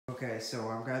Okay, so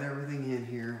I've got everything in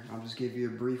here. I'll just give you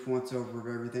a brief once over of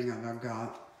everything that I've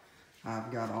got.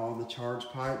 I've got all the charge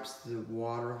pipes, the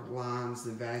water lines,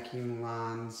 the vacuum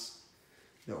lines,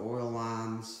 the oil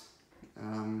lines,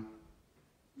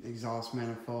 exhaust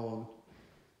manifold,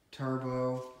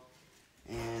 turbo,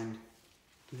 and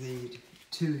the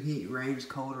 2 heat range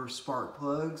cold spark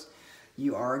plugs.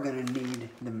 You are going to need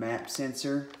the map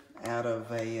sensor out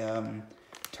of a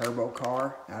turbo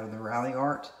car, out of the Rally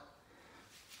Art,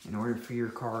 in order for your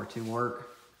car to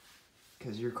work,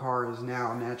 because your car is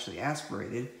now naturally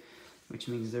aspirated, which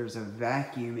means there's a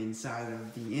vacuum inside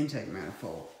of the intake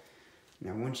manifold.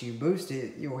 Now once you boost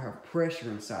it, you'll have pressure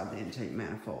inside the intake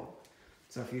manifold.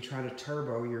 So if you try to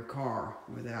turbo your car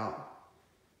without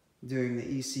doing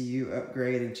the ECU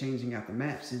upgrade and changing out the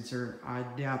map sensor, I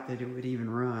doubt that it would even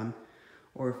run.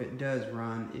 Or if it does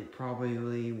run, it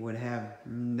probably would have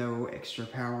no extra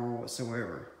power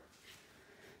whatsoever.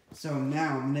 So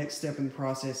now, next step in the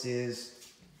process is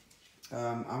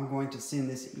I'm going to send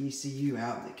this ECU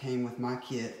out that came with my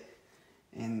kit,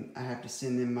 and I have to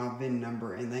send them my VIN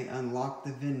number, and they unlock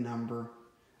the VIN number,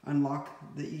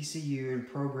 unlock the ECU and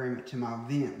program it to my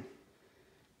VIN.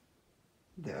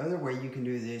 The other way you can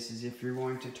do this is if you're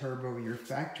going to turbo your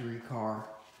factory car,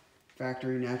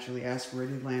 factory naturally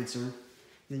aspirated Lancer,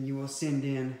 then you will send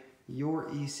in your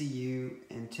ECU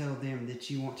and tell them that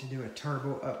you want to do a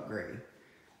turbo upgrade.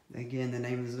 Again, the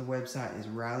name of the website is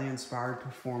Rally Inspired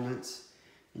Performance,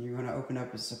 and you're going to open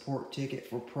up a support ticket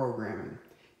for programming.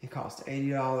 It costs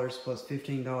 $80 plus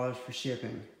 $15 for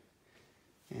shipping,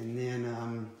 and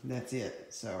then that's it.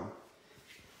 So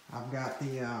I've got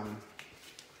the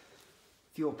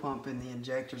fuel pump and the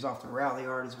injectors off the Rally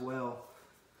Art as well.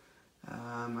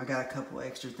 I got a couple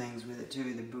extra things with it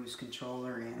too, the boost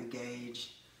controller and a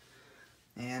gauge,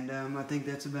 and I think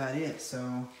that's about it.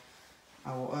 So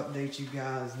I will update you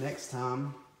guys next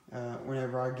time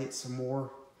whenever I get some more.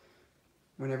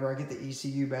 Whenever I get the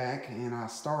ECU back and I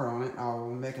start on it, I'll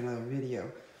make another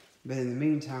video. But in the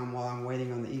meantime, while I'm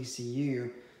waiting on the ECU,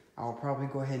 I'll probably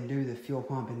go ahead and do the fuel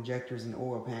pump, injectors, and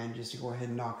oil pan, just to go ahead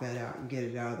and knock that out and get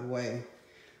it out of the way.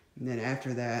 And then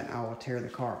after that, I will tear the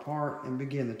car apart and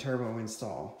begin the turbo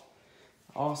install.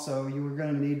 Also, you are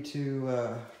going to need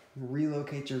to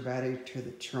relocate your battery to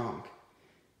the trunk.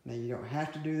 Now, you don't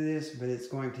have to do this, but it's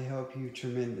going to help you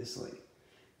tremendously.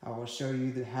 I will show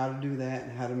you how to do that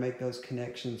and how to make those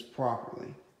connections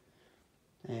properly.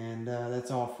 And that's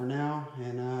all for now.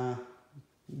 And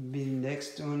the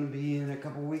next one will be in a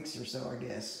couple weeks or so, I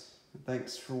guess.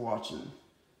 Thanks for watching.